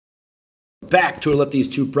back to a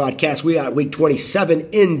Lefties 2 broadcast. We got week 27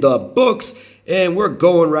 in the books, and we're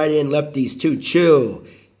going right in. Lefties 2 chill.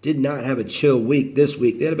 Did not have a chill week this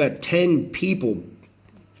week. They had about 10 people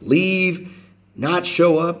leave, not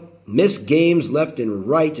show up, miss games left and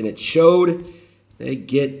right, and it showed. They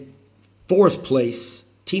get 4th place.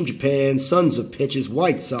 Team Japan, Sons of Pitches,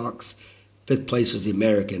 White Sox. 5th place was the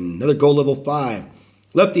American. Another goal level 5.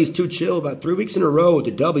 Lefties 2 chill about 3 weeks in a row with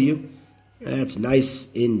the W. That's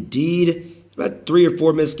nice indeed. About 3 or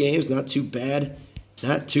 4 missed games. Not too bad.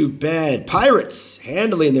 Not too bad. Pirates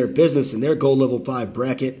handling their business in their goal level 5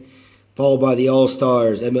 bracket. Followed by the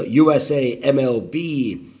All-Stars, USA,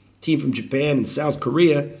 MLB, team from Japan and South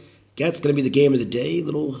Korea. That's going to be the game of the day.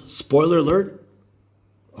 Little spoiler alert.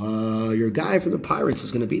 Your guy from the Pirates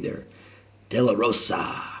is going to be there. De La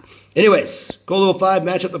Rosa. Anyways, goal level 5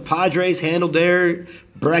 matchup. The Padres handled their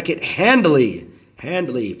bracket handily.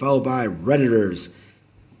 Followed by Redditors.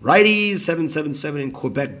 Righties, 777 in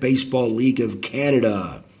Quebec Baseball League of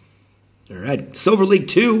Canada. All right, Silver League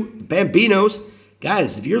 2, Bambinos.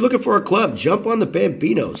 Guys, if you're looking for a club, jump on the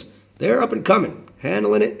Bambinos. They're up and coming.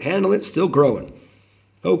 Handling it, still growing.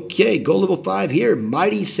 Okay, goal level 5 here.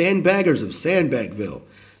 Mighty Sandbaggers of Sandbagville.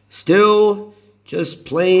 Still just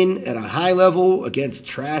playing at a high level against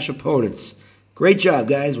trash opponents. Great job,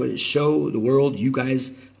 guys. Way to show the world you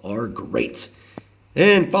guys are great.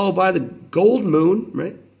 And followed by the Gold Moon,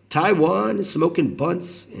 right? Taiwan, Smoking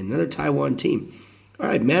Bunts, and another Taiwan team. All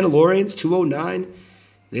right, Mandalorians, 209.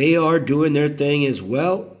 They are doing their thing as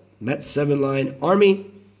well. Met 7-line Army.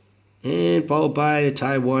 And followed by the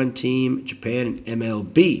Taiwan team, Japan, and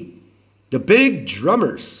MLB. The Big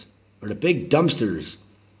Drummers, or the Big Dumpsters,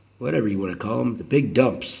 whatever you want to call them, the Big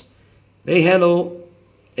Dumps. They handle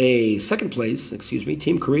a 2nd place,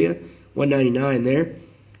 Team Korea, 199 there.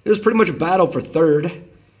 It was pretty much a battle for 3rd.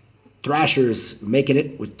 Thrashers making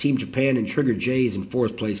it with Team Japan and Trigger Jays in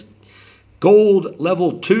 4th place. Gold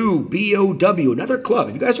Level 2, BOW, another club.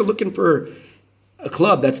 If you guys are looking for a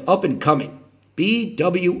club that's up and coming,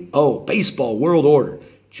 BWO, Baseball World Order,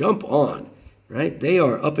 jump on, right? They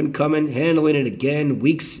are up and coming, handling it again,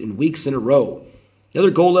 weeks and weeks in a row. The other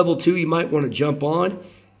Gold Level 2 you might want to jump on,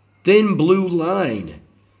 Thin Blue Line.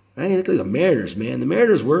 Right? Look at the Mariners, man. The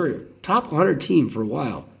Mariners were a top 100 team for a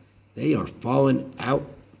while. They are falling out.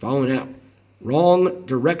 Wrong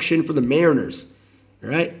direction for the Mariners. All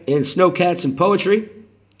right, and Snowcats and Poetry,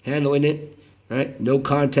 handling it. All right, no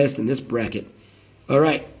contest in this bracket. All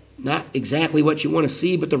right, not exactly what you want to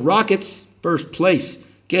see, but the Rockets, 1st place.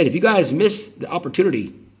 Again, if you guys missed the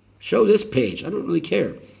opportunity, show this page. I don't really care.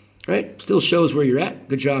 All right, still shows where you're at.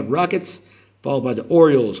 Good job, Rockets. Followed by the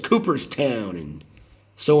Orioles, Cooperstown, and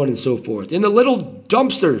so on and so forth. And the Little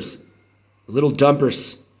Dumpsters, the Little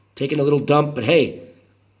Dumpers, taking a little dump, but hey,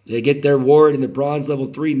 they get their award in the Bronze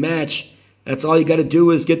Level 3 match. That's all you got to do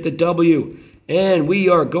is get the W. And we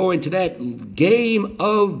are going to that game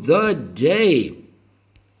of the day.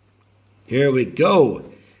 Here we go.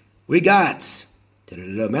 We got the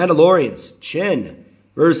Mandalorians, Chen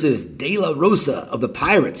versus De La Rosa of the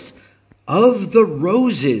Pirates of the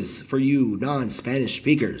Roses for you non-Spanish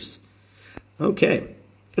speakers. Okay.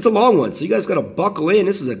 It's a long one, so you guys got to buckle in.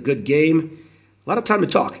 This is a good game. A lot of time to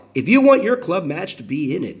talk. If you want your club match to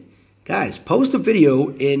be in it, guys, post a video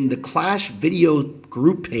in the Clash video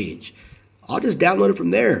group page. I'll just download it from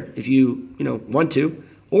there if you want to.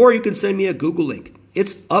 Or you can send me a Google link.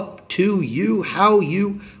 It's up to you how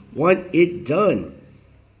you want it done.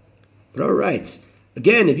 But all right.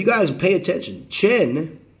 Again, if you guys pay attention,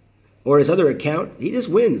 Chen, or his other account, he just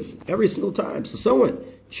wins every single time. So someone,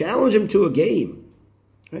 challenge him to a game.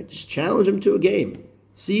 Right? Just challenge him to a game.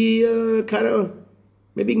 See,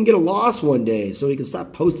 maybe he can get a loss one day so he can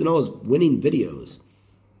stop posting all his winning videos.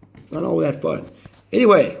 It's not all that fun.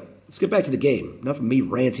 Anyway, let's get back to the game. Enough of me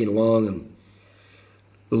ranting along. I'm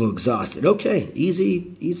a little exhausted. Okay,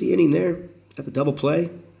 easy inning there. Got the double play.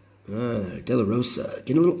 De La Rosa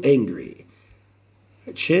getting a little angry.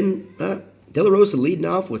 Chin, De La Rosa leading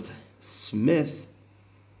off with Smith.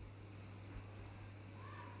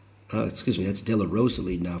 Excuse me, that's De La Rosa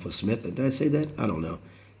leading off with Smith. Did I say that? I don't know.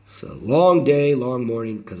 It's a long day, long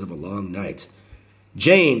morning because of a long night.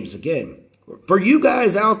 James, again, for you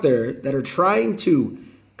guys out there that are trying to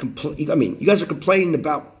you guys are complaining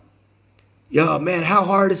about, yo, man, how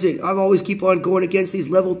hard is it? I always keep on going against these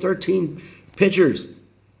level 13 pitchers.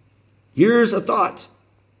 Here's a thought.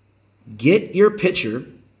 Get your pitcher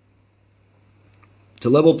to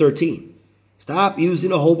level 13. Stop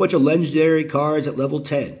using a whole bunch of legendary cards at level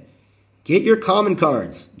 10. Get your common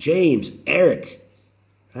cards. James, Eric,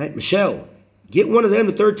 right? Michelle. Get one of them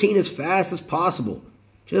to 13 as fast as possible.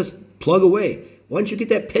 Just plug away. Once you get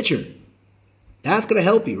that pitcher, That's going to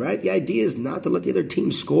help you, right? The idea is not to let the other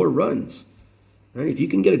team score runs. Right? If you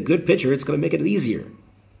can get a good pitcher, it's going to make it easier.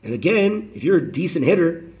 And again, if you're a decent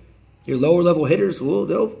hitter, your lower level hitters, well,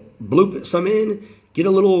 they'll bloop some in, get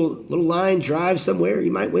a little line drive somewhere.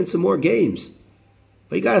 You might win some more games.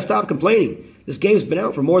 But you got to stop complaining. This game's been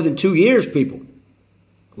out for more than 2 years, people.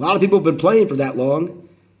 A lot of people have been playing for that long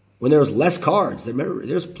when there was less cards. Remember,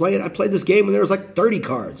 I played this game when there was like 30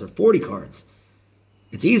 cards or 40 cards.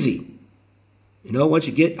 It's easy. You know, once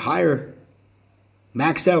you get higher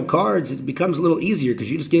maxed out cards, it becomes a little easier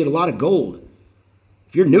because you just get a lot of gold.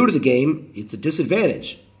 If you're new to the game, it's a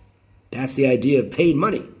disadvantage. That's the idea of paid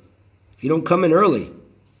money. If you don't come in early,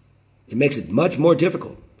 it makes it much more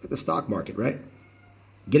difficult. Like the stock market, right?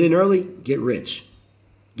 Get in early, get rich.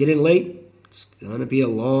 Get in late, it's going to be a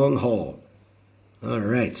long haul. All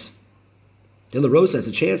right. De La Rosa has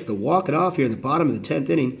a chance to walk it off here in the bottom of the 10th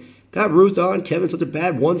inning. Got Ruth on. Kevin's with the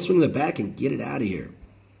bat. One swing in the back and get it out of here.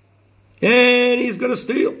 And he's going to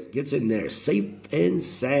steal. Gets in there. Safe and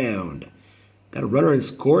sound. Got a runner in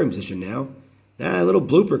scoring position now. Now a little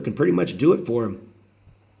blooper can pretty much do it for him.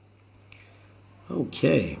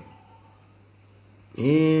 Okay.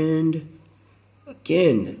 And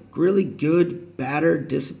again, really good batter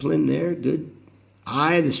discipline there. Good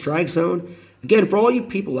eye of the strike zone. Again, for all you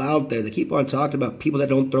people out there that keep on talking about people that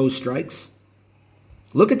don't throw strikes,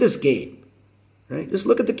 look at this game. Right? Just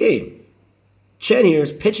look at the game. Chen here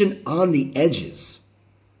is pitching on the edges,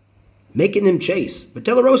 making him chase. But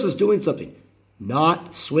De La Rosa's doing something.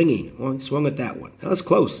 Not swinging. Well, he swung at that one. That was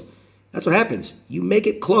close. That's what happens. You make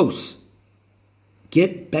it close.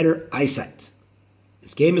 Get better eyesight.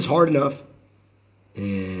 This game is hard enough.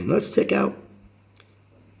 And let's take out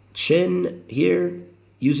Chen here,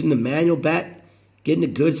 using the manual bat, getting a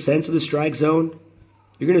good sense of the strike zone.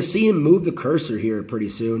 You're going to see him move the cursor here pretty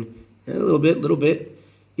soon. A little bit.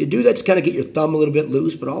 You do that to kind of get your thumb a little bit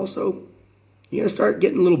loose, but also you're going to start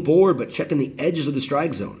getting a little bored, but checking the edges of the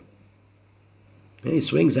strike zone. And he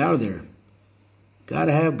swings out of there. Got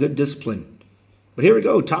to have good discipline. But here we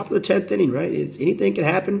go, top of the 10th inning, right? Anything can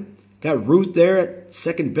happen. Got Ruth there at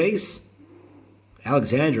second base.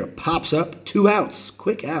 Alexandra pops up. 2 outs.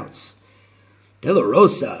 Quick outs. De La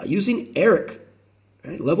Rosa using Eric.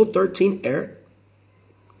 Right? Level 13 Eric.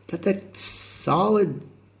 Got that solid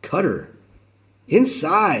cutter.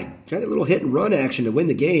 Inside. Tried a little hit and run action to win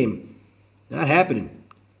the game. Not happening.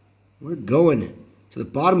 We're going to the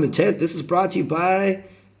bottom of the 10th. This is brought to you by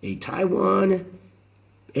a Taiwan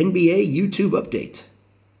NBA YouTube update.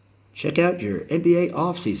 Check out your NBA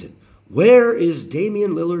offseason. Where is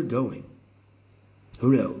Damian Lillard going?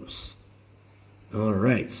 Who knows? All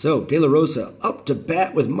right, so De La Rosa up to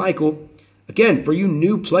bat with Michael. Again, for you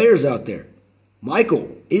new players out there,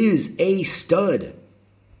 Michael is a stud.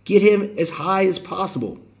 Get him as high as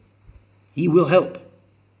possible. He will help.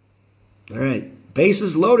 All right,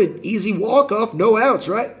 bases loaded. Easy walk-off, no outs,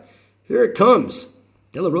 right? Here it comes.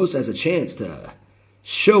 De La Rosa has a chance to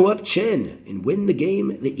show up Chen and win the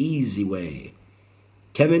game the easy way.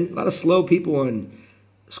 Kevin, a lot of slow people on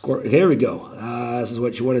score. Here we go. This is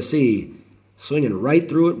what you want to see. Swinging right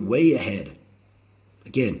through it, way ahead.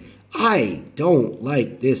 Again, I don't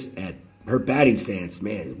like this at her batting stance,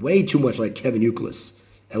 man. Way too much like Kevin Youkilis.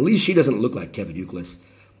 At least she doesn't look like Kevin Youkilis.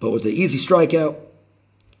 But with the easy strikeout,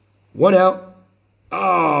 1 out.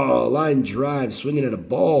 Oh, line drive, swinging at a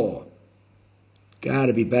ball. Got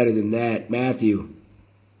to be better than that, Matthew.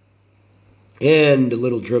 And a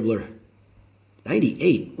little dribbler.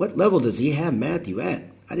 98. What level does he have Matthew at?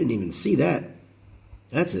 I didn't even see that.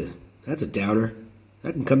 That's a downer.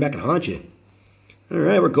 That can come back and haunt you. All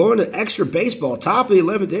right, we're going to extra baseball. Top of the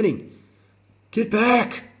 11th inning. Get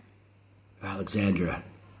back. Alexandra.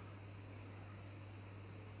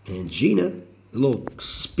 And Gina, the little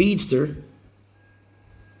speedster.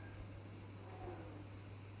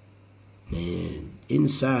 And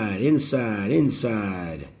inside.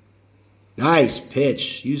 Nice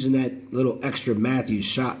pitch. Using that little extra Matthews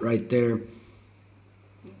shot right there.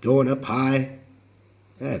 Going up high.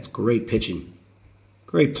 That's great pitching.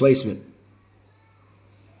 Great placement.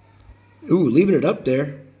 Ooh, leaving it up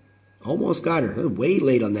there. Almost got her. Way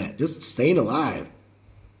late on that. Just staying alive.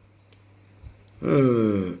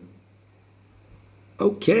 Okay,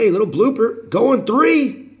 little blooper. Going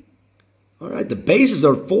 3. All right, the bases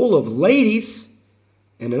are full of ladies.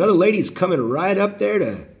 And another lady's coming right up there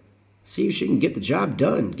to see if she can get the job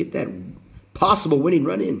done. Get that possible winning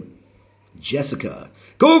run in. Jessica.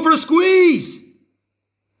 Going for a squeeze.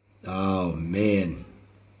 Oh, man.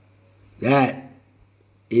 That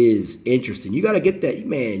is interesting. You got to get that,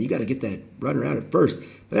 man, you got to get that runner out at first.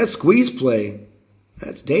 But that squeeze play,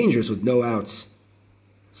 that's dangerous with no outs.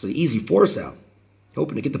 It's an easy force out.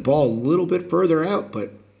 Hoping to get the ball a little bit further out,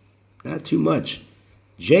 but not too much.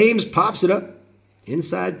 James pops it up.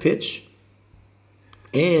 Inside pitch.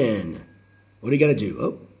 And what do you got to do?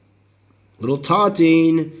 Oh, little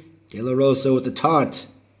taunting. De La Rosa with the taunt.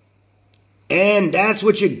 And that's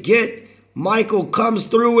what you get. Michael comes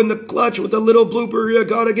through in the clutch with a little blooper. You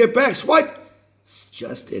got to get back. Swipe. It's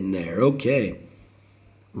just in there. Okay.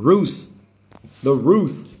 Ruth. The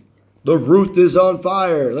Ruth. The Ruth is on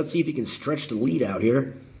fire. Let's see if he can stretch the lead out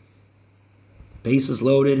here. Bases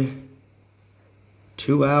loaded.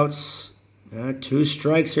 2 outs. 2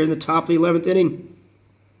 strikes here in the top of the 11th inning.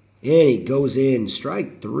 And he goes in.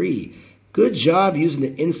 Strike 3. Good job using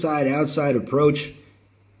the inside-outside approach.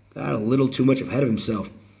 Got a little too much ahead of himself.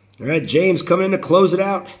 All right, James coming in to close it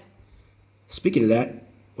out. Speaking of that,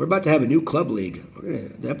 we're about to have a new club league.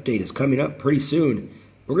 The update is coming up pretty soon.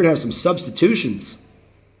 We're going to have some substitutions.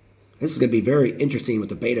 This is going to be very interesting with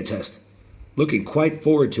the beta test. Looking quite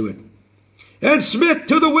forward to it. And Smith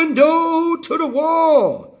to the window, to the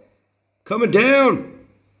wall. Coming down.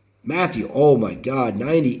 Matthew, oh my God,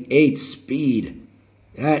 98 speed.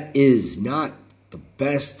 That is not the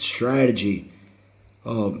best strategy.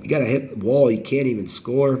 Oh, you got to hit the wall. You can't even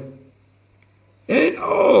score. And,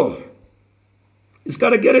 oh, he's got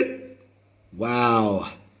to get it.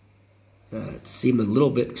 Wow. It seemed a little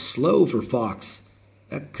bit slow for Fox.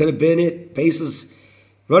 That could have been it. Bases,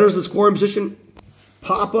 runners in scoring position,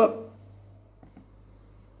 pop up.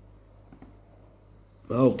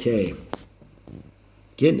 Okay.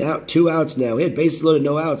 Getting out, 2 outs now. He had bases loaded,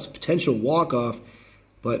 no outs. Potential walk-off.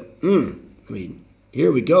 But, I mean,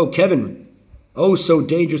 here we go. Kevin. Oh, so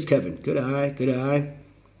dangerous, Kevin. Good eye, good eye.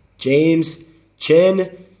 James.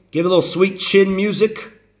 Chin. Give a little sweet chin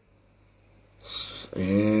music.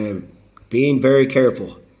 And being very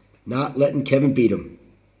careful. Not letting Kevin beat him.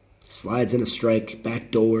 Slides in a strike.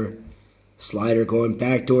 Back door. Slider going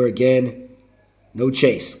back door again. No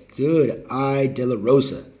chase. Good eye, De La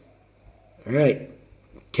Rosa. All right.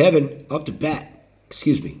 Kevin up to bat.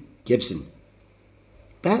 Excuse me. Gibson.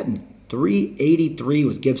 Batting .383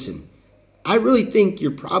 with Gibson. I really think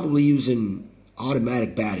you're probably using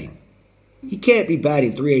automatic batting. You can't be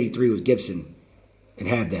batting .383 with Gibson and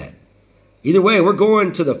have that. Either way, we're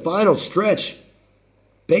going to the final stretch.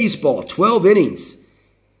 Baseball, 12 innings.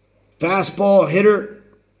 Fastball hitter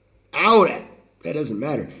out at. That doesn't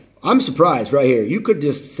matter. I'm surprised right here. You could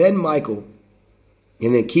just send Michael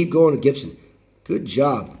and then keep going to Gibson. Good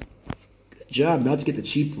job. Good job not to get the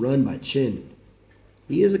cheap run by Chin.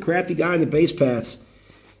 He is a crafty guy in the base paths.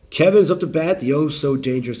 Kevin's up to bat, the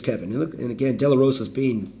oh-so-dangerous Kevin. And again, De La Rosa's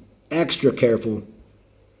being extra careful.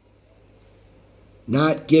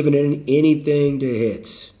 Not giving anything to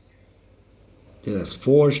hit. Just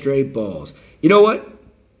 4 straight balls. You know what?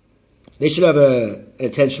 They should have an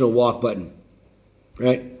intentional walk button.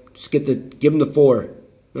 Right? Just give them the 4.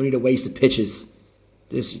 No need to waste the pitches.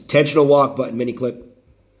 Just intentional walk button, mini clip.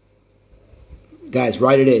 Guys,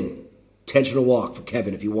 write it in. Intentional walk for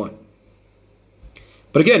Kevin if you want.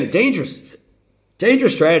 But again, dangerous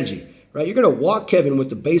strategy, right? You're going to walk Kevin with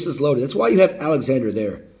the bases loaded. That's why you have Alexander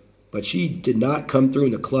there. But she did not come through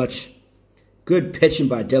in the clutch. Good pitching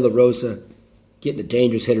by De La Rosa. Getting a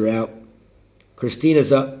dangerous hitter out.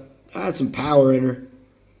 Christina's up. Got some power in her.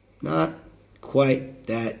 Not quite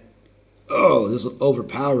that. Oh, this is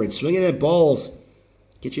overpowering. Swinging at balls.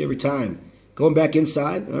 Get you every time. Going back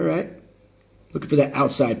inside. All right. Looking for that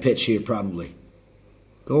outside pitch here probably.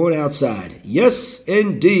 Going outside. Yes,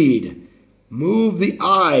 indeed. Move the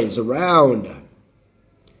eyes around.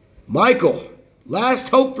 Michael. Last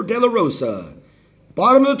hope for De La Rosa.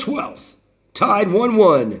 Bottom of the 12th. Tied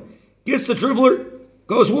 1-1. Gets the dribbler.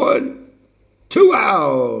 Goes 1. 2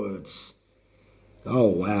 outs. Oh,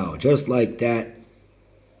 wow. Just like that.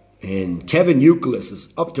 And Kevin Euclid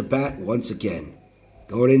is up to bat once again.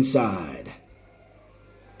 Going inside.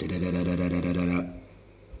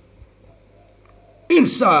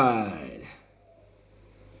 Inside.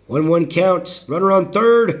 1-1 count. Runner on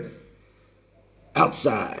third.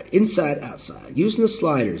 Outside. Inside, outside. Using the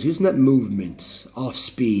sliders. Using that movement. Off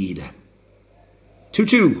speed.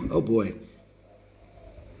 2-2. Oh, boy.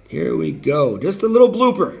 Here we go. Just a little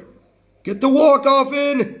blooper. Get the walk-off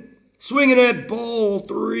in. Swinging at ball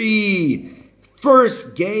 3.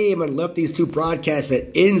 First game on Lefty's 2 broadcasts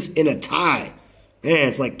that ends in a tie. Man,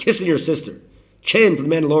 it's like kissing your sister. Chen from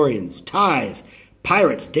Mandalorians. Ties.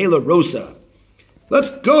 Pirates. De La Rosa.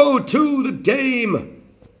 Let's go to the game.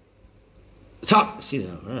 Top. See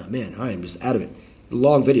now. Oh, man, I am just out of it.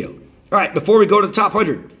 Long video. All right, before we go to the top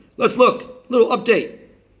 100, let's look. Little update.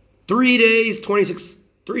 3 days, 26,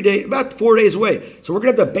 3 days, about 4 days away. So we're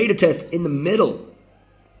going to have the beta test in the middle.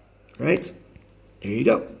 Right? There you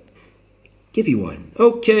go. Give you one.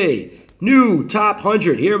 Okay. New top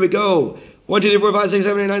 100. Here we go. 1, 2, 3, 4, 5, 6,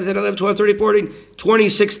 7, 8, 9, 10, 11, 12, 13, 14,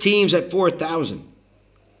 26 teams at 4,000.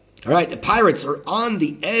 All right, the Pirates are on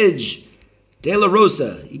the edge. De La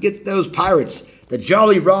Rosa, you get those Pirates. The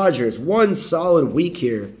Jolly Rogers, one solid week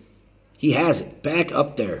here. He has it back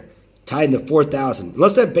up there, tied in the 4,000.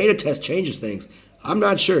 Unless that beta test changes things. I'm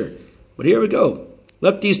not sure. But here we go.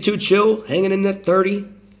 Let these two chill, hanging in that 30.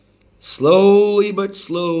 Slowly but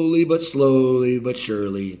slowly but slowly but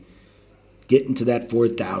surely getting to that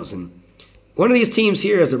 4,000. One of these teams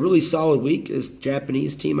here has a really solid week. This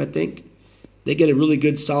Japanese team, I think. They get a really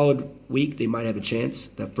good solid week. They might have a chance,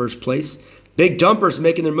 that first place. Big Dumpers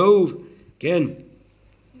making their move. Again,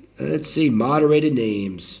 let's see, moderated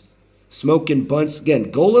names. Smoking Bunts.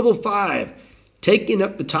 Again, goal level 5, taking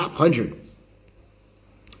up the top 100.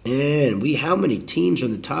 And how many teams are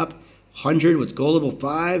in the top 100 with goal level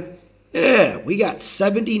 5? Yeah, we got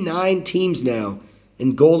 79 teams now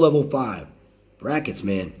in goal level 5. Brackets,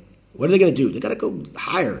 man. What are they going to do? They got to go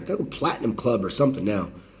higher. They got to go Platinum Club or something now.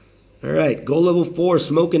 All right, goal level 4,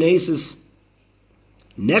 Smoking Aces.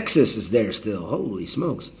 Nexus is there still. Holy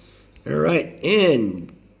smokes. All right,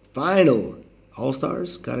 and final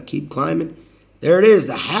All-Stars. Got to keep climbing. There it is,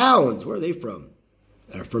 the Hounds. Where are they from?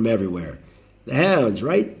 They're from everywhere. The Hounds,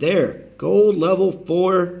 right there. Gold level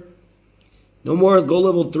 4. No more gold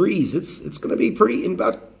level 3s. It's going to be pretty, in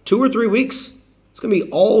about 2 or 3 weeks. It's going to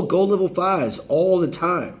be all gold level 5s all the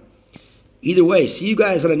time. Either way, see you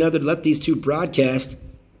guys on another Let These Two broadcast.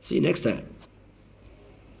 See you next time.